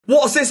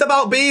What's this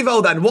about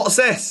BEAVO then? What's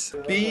this?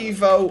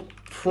 BEAVO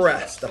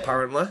pressed,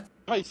 apparently.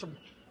 Hey, some...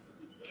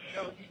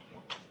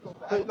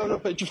 No,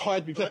 but just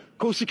hide me.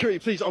 Call security,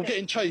 please. I'm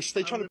getting chased.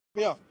 They're trying to pick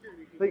me up.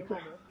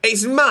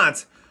 It's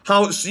mad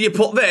how you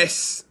put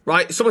this,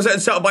 right? Someone's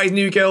getting set up by his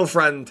new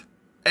girlfriend.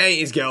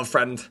 Ain't his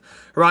girlfriend,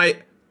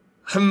 right?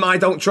 I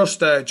don't trust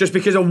her just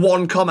because of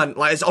one comment.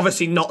 Like, it's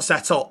obviously not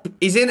set up.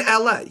 He's in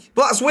LA.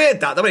 But that's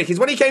weird, that, because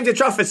when he came to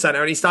Trafford Centre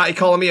and he started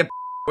calling me a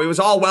it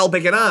was all well,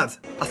 big and hard.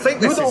 I think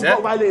this is it. You don't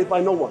got violated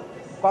by no one.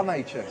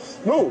 By HS.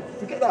 No,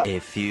 forget that. A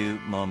few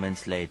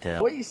moments later.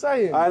 What are you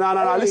saying?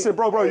 No, listen,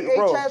 bro.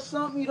 HS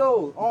sent me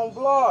though, on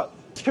block.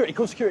 Security,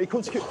 call security.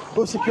 Go security.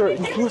 Go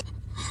security.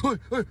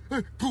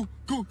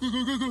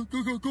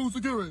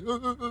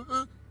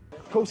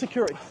 Call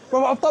security.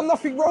 Bro, I've done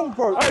nothing wrong,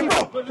 bro. Hey,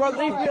 bro,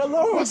 leave me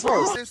alone,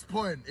 bro. At this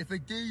point, if a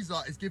geezer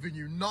is giving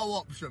you no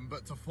option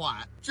but to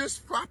fight,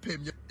 just scrap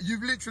him.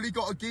 You've literally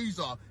got a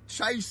geezer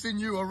chasing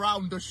you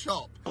around the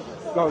shop.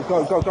 Go.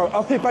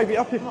 Up here, baby,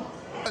 up here.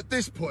 At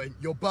this point,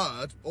 your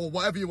bird, or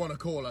whatever you want to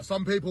call her,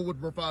 some people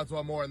would refer to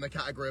her more in the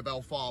category of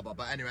Elphaba,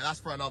 but anyway, that's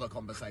for another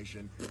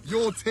conversation.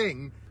 Your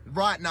ting,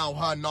 right now,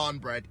 her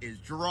naan bread is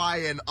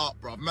drying up,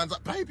 bruv. Man's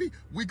like, baby,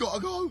 we gotta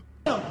go.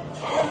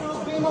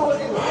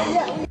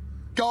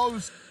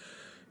 Goes.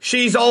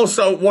 She's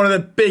also one of the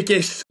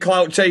biggest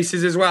clout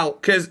chasers as well,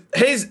 because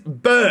his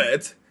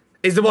bird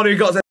is the one who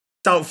got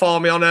out for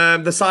me on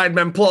the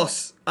Sidemen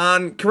Plus.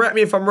 And correct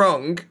me if I'm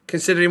wrong,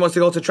 considering he wants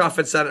to go to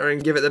Trafford Centre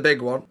and give it the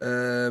big one.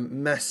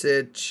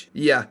 Message.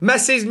 Yeah.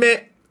 Messaged me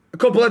a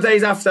couple of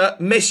days after,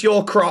 miss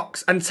your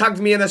Crocs, and tagged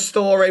me in a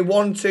story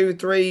 1, 2,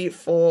 3,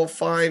 4,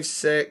 5,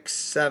 6,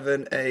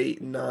 7,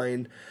 8,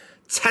 9,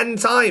 10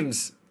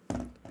 times.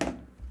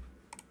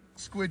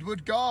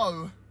 Squidward,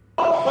 go.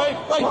 Wait.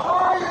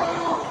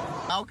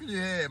 How can you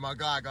hear my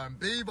guy going,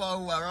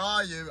 BEAVO, where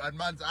are you? And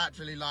man's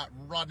actually like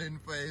running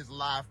for his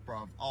life,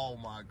 bruv. Oh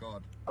my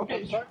god. I'm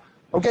getting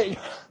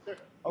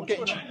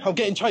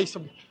chased.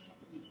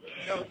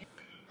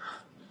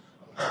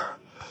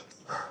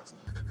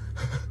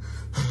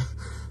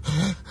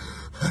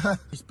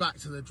 He's back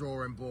to the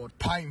drawing board.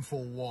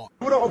 Painful what?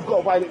 I've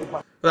got violated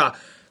by...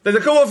 There's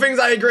a couple of things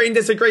I agree and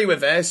disagree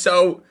with here.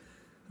 So,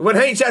 when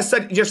HS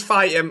said just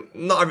fight him,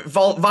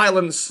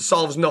 violence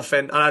solves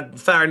nothing, and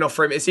fair enough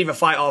for him. It's either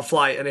fight or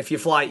flight, and if you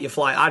flight, you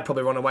flight. I'd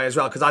probably run away as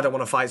well, because I don't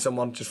want to fight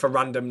someone just for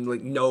random,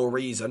 no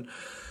reason.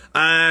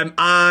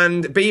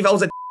 And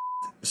BEAVO's a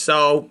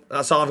so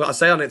that's all I've got to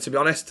say on it, to be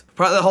honest.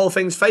 Apparently the whole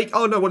thing's fake.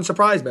 Oh no, wouldn't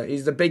surprise me.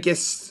 He's the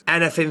biggest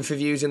anything for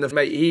views in the...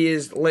 Mate, he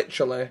is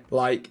literally,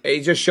 like,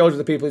 it just shows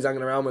the people he's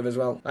hanging around with as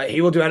well. Like,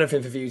 he will do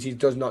anything for views, he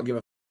does not give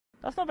a...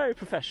 That's not very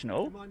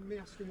professional. Do you mind me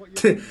asking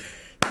what you're...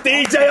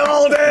 DJ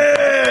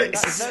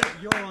Audits!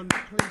 You're on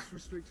police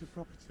restricted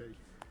property.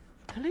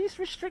 Police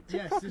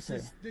restricted property?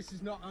 Yes, this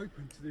is not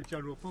open to the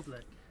general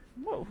public.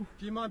 Whoa.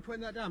 Do you mind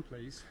putting that down,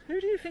 please? Who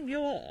do you think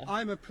you are?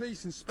 I'm a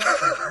police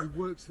inspector who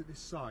works at this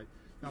site.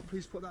 Now,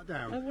 please put that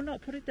down. I will not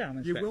put it down,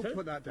 Inspector. You will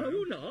put that down. I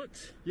will not.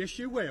 Yes,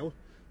 you will.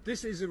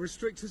 This is a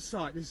restricted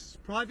site. This is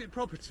private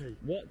property.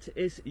 What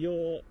is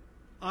your...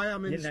 I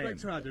am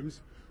Inspector name?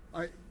 Adams.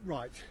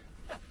 Right.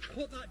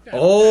 Put that down.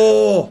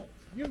 Oh!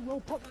 You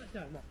will put that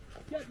down.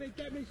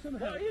 Get me some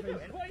help. What are you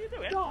doing? What are you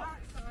doing? Stop.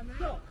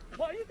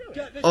 What are you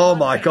doing? Oh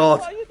my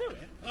god. What are you doing?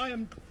 I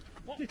am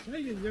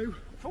detaining you.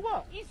 For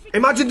what?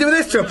 Imagine doing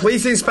this to a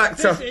police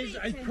inspector. This is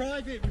a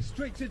private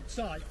restricted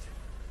site.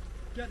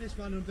 Get this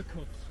man under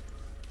cuffs.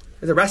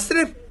 He's arrested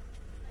him.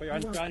 Put your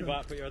hands behind your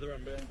back, put your other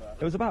hand behind your back.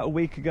 It was about a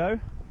week ago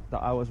that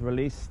I was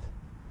released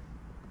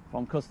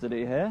from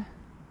custody here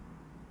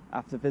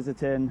after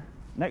visiting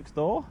next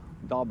door,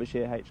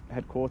 Derbyshire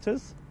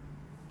headquarters.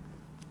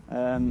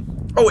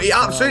 Oh, he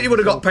absolutely would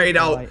have got paid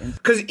out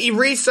because he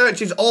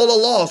researches all the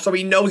law, so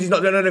he knows he's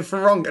not doing anything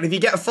wrong. And if you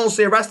get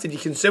falsely arrested, you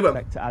can sue him.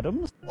 Inspector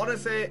Adams.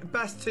 Honestly,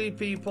 best two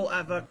people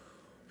ever.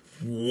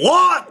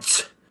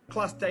 What?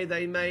 Class day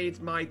they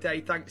made, my day.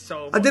 Thanks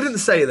so much. I didn't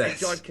say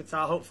this. Enjoyed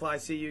Qatar. Hopefully I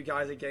see you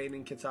guys again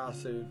in Qatar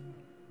soon.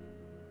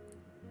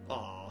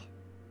 Aww.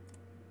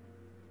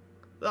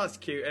 That's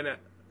cute, innit?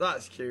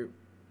 That's cute.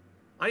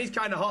 And he's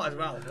kind of hot as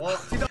well.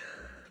 What?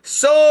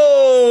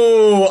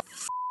 So...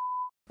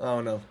 Oh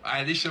no.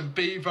 Hey, this one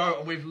BEAVO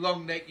and with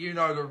long neck, you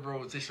know the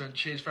rules. This one,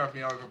 cheers for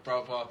having me over,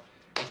 brother.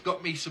 I've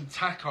got me some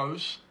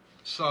tacos,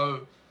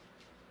 so...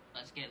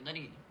 Let's get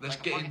litty. Let's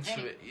get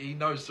into it. He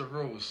knows the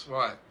rules.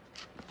 Right.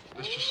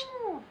 Let's just...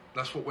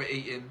 That's what we're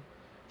eating.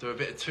 Do a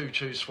bit of two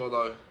chew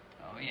swallow.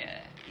 Oh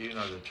yeah. You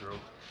know the drill.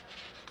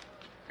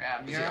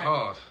 Grab Is your... it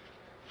hard?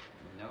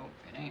 Nope,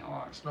 it ain't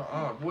hard. It's not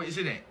hard. What is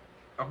in it?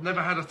 I've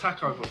never had a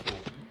taco before.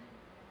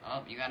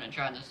 Oh, you gotta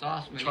try the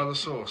sauce with it. Try the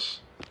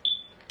sauce.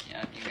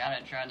 Yeah, you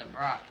gotta try the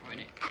broth with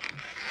it.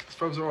 It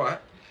smells alright.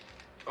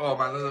 Oh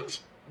man, that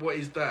looks... What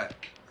is that?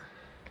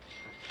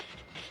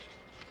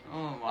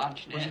 Oh,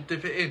 watch Why'd you that.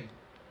 dip it in?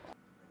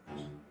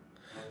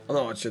 I'm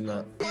not watching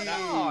that.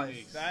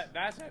 Nice.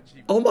 That's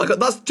actually... Oh my god,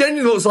 that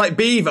genuinely looks like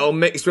BEAVO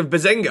mixed with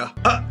Bazinga.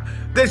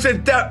 This is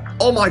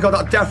oh my god,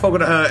 that defo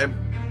gonna hurt him.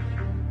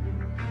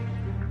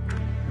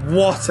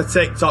 What a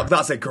TikTok.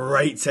 That's a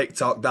great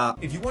TikTok, that.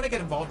 If you want to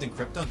get involved in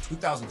crypto in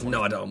 2020...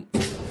 No, I don't.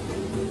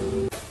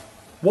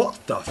 What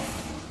the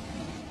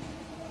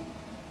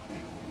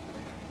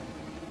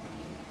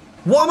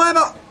What am I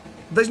about?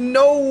 There's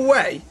no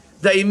way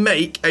they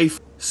make a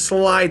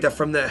slider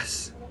from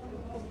this.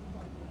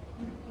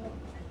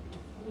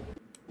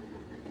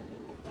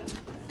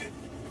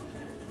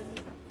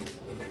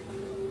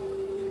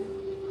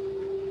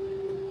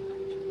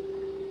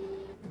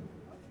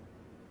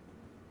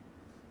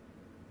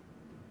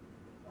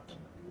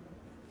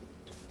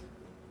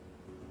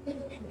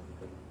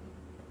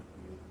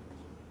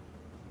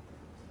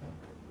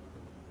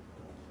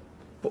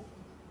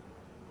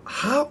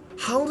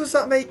 How does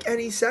that make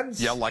any sense?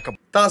 Yeah, like a...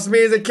 That's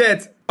me as a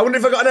kid. I wonder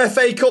if I got an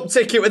FA Cup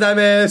ticket with them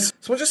ears.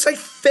 Someone just say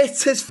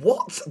fit as...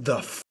 What the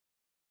f...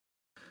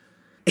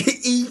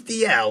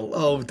 EDL?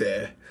 Oh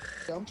dear.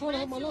 I'm trying to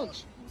have my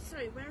lunch.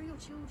 Sorry, where are your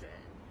children?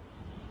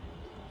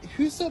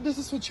 Who said this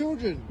is for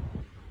children?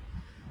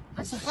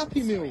 It's a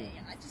Happy Meal.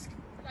 I just,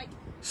 like...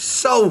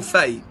 So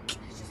fake. I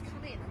just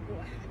come in and bought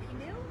a Happy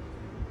Meal.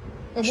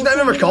 She's not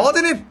even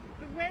recording him.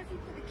 But where have you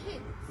put the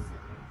kids?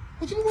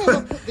 What do you mean where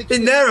have I put the kids?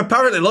 In there,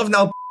 apparently, love,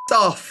 now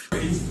off.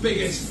 His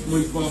biggest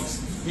lunch box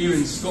here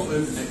in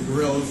Scotland at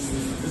Grills.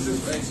 This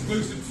is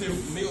exclusive to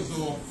Meals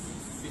or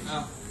the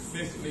app.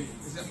 Basically, I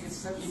think it's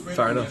 70 quid.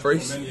 Fair enough,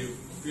 Reece.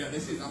 Yeah,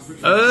 this is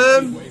absolutely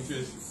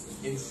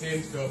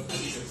insane stuff,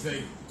 as you can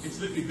see. It's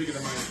literally bigger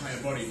than my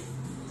entire body.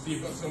 So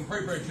you've got some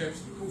peri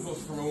chips. Come closer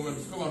for a moment.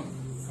 Come on,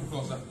 come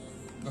closer.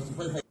 Got some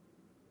peri.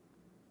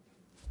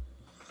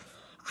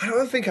 I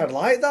don't think I'd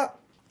like that.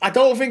 I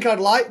don't think I'd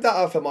like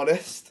that, if I'm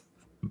honest.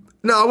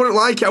 No, I wouldn't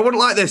like it. I wouldn't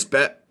like this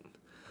bit.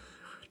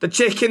 The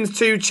chicken's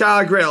too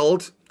char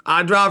grilled.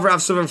 I'd rather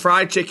have southern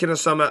fried chicken or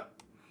something.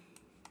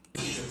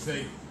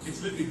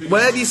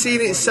 Where have you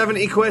seen it? It's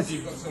 70 quid.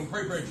 You've got some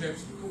peri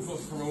chips. Come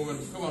closer for a moment.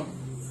 Come on,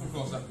 come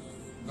closer.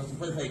 Got some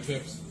peri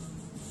chips.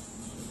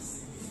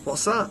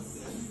 What's that?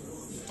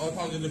 All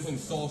kinds of different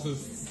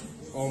sauces.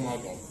 Oh my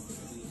god.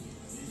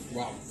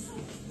 Wow.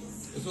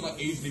 This will like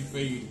easily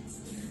feed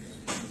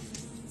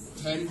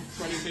 10,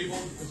 20 people.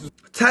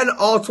 10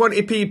 or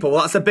 20 people?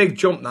 That's a big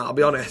jump, that, I'll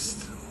be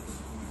honest.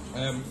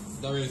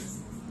 There is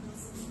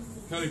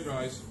curly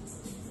fries.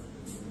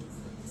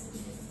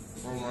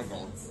 Oh my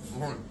god.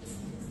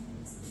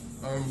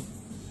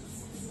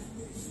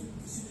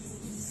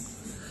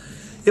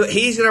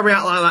 He's going to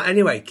react like that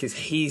anyway, because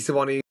he's the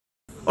one who...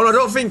 Oh, no, I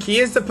don't think he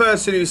is the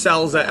person who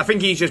sells it. I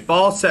think he's just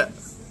bought it.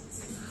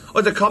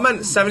 Oh, the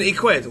comment, 70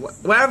 quid.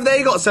 Where have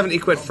they got 70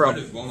 quid from?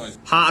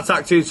 Heart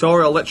attack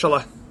tutorial,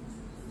 literally. I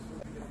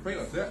think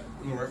that's it.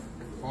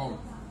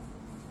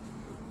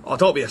 Oh,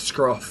 don't be a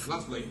scruff.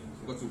 Lastly,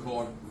 we've got some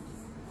corn.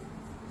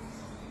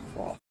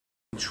 Oh,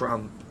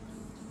 tramp.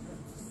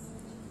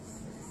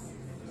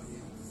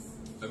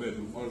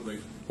 Amazing, honestly.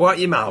 What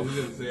your mouth? This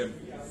is insane.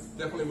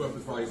 Definitely worth the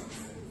price.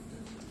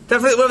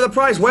 Definitely worth the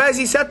price. Where's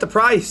he set the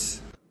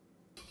price?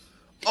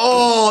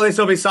 Oh, this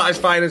will be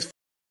satisfying as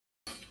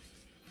f.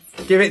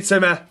 Give it to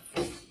me.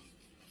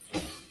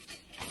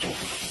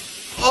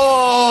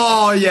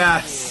 Oh,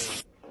 yes.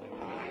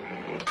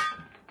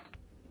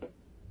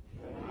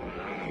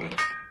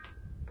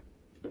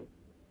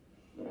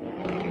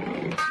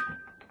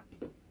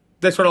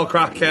 This one will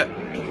crack it.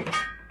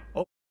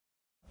 Oh.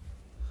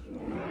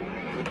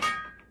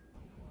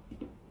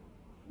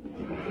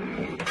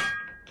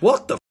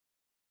 What the f?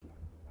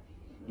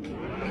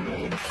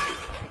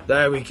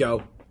 There we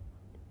go.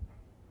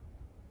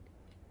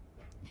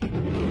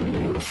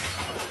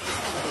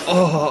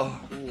 Oh.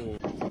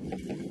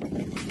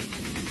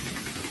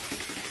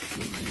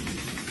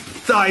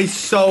 That is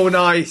so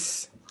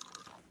nice.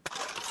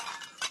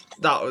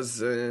 That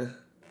was...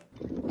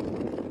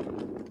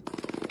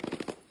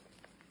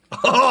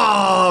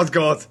 Oh,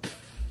 God.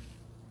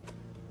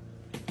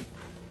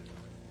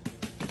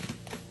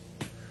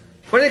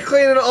 When you're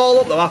cleaning it all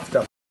up, though,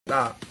 after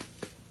that.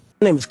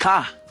 My name is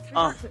Kai.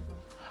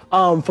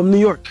 From New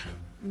York.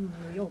 New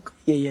York.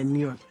 Yeah, New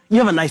York. You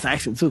have a nice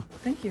accent, too.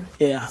 Thank you.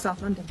 Yeah.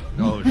 South London.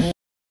 No.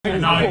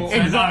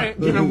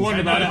 Give him one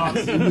about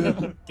us.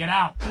 Get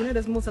out. You know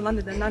there's more to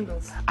London than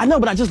Nando's. I know,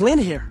 but I just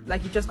landed here.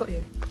 Like you just got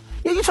here.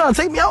 Yeah, you trying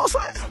to take me out or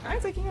something? I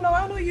ain't taking you nowhere.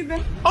 I know where you've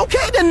been.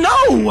 Okay, then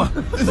no!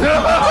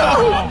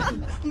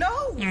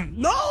 No!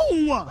 No!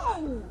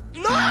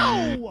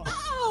 No!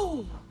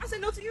 I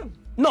said no to you.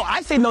 No,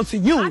 I say no to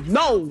you.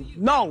 No.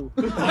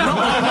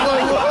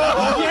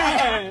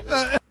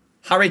 Yeah.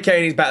 Harry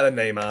Kane is better than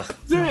Neymar.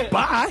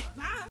 Bye.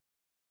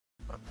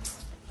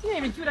 You ain't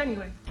even cute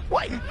anyway.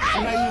 What? You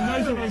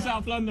know from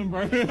South London,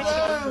 bro. Hey,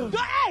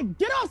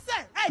 get off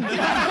set. Hey, get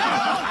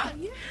off.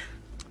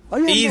 Oh,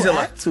 you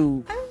easily.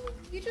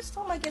 You just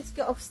told my girl to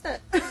get off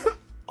set.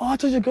 Oh, I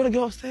told you to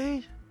go off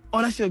stage.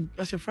 Oh, that's your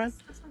friend?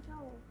 That's my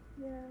girl.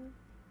 Yeah.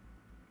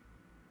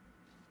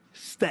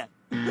 Step.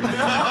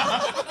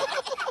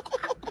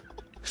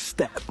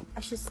 Step. I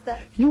should step.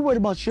 You worried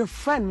about your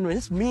friend when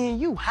it's me and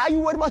you. How you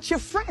worried about your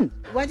friend?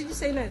 Why did you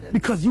say no then?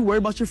 Because you worried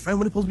about your friend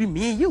when it's supposed to be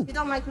me and you. You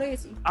don't like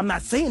loyalty. I'm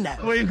not saying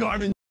that. Where you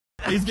going?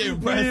 He's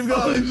getting pressed. We've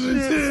got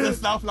The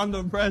South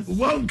London press.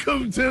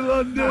 Welcome to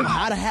London.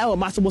 How the hell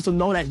am I supposed to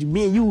know that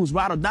me and you was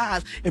ride or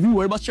dies if you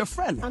worry about your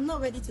friend? I'm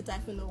not ready to die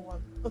for no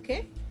one,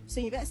 okay? So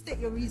you better state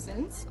your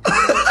reasons.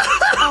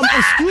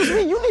 Excuse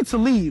me, you need to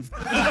leave. Yo,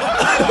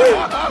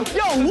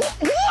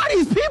 who are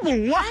these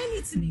people? What? I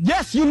need to leave.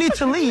 Yes, you need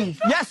to leave.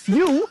 Yes,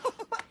 you.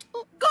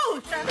 Go,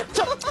 Trevor.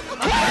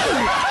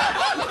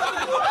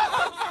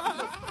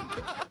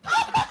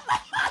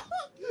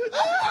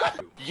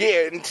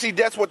 Yeah, and see,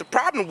 that's what the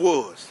problem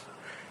was.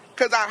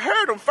 Because I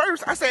heard him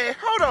first. I said,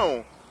 hold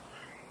on.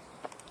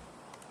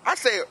 I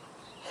said,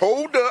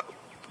 hold up.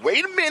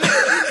 Wait a minute.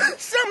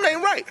 Something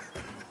ain't right.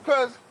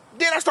 Because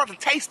then I start to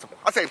taste them.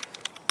 I say,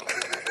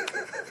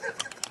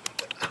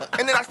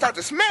 and then I start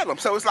to smell them.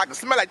 So it's like a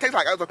smell like tastes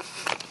like other.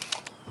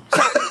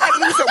 So I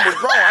knew something was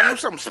wrong. I knew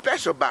something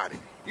special about it.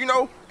 You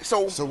know?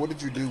 So what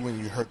did you do when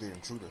you heard the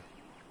intruder?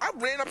 I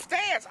ran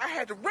upstairs. I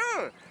had to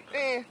run.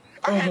 And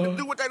I had to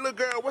do with that little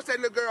girl. What's that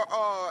little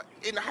girl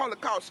in the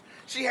Holocaust?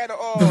 She had a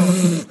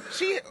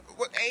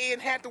Anne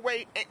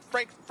Hathaway,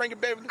 Frank and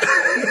Beverly.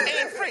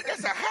 Anne Frank.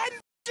 That's a hot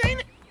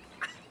ain't it?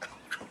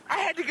 I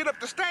had to get up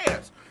the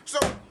stairs. So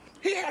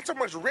he had so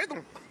much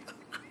rhythm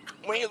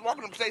when he was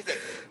walking up the stairs. That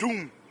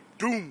doom,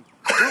 doom,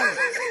 doom.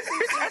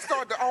 I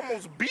started to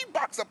almost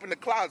beatbox up in the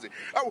closet.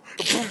 Oh,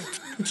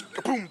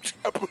 boom,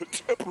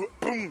 boom,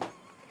 boom.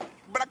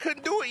 But I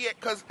couldn't do it yet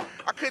because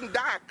I couldn't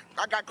die.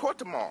 I got caught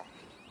tomorrow.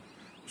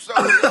 So,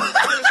 I'm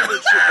just a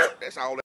little shit, that's all.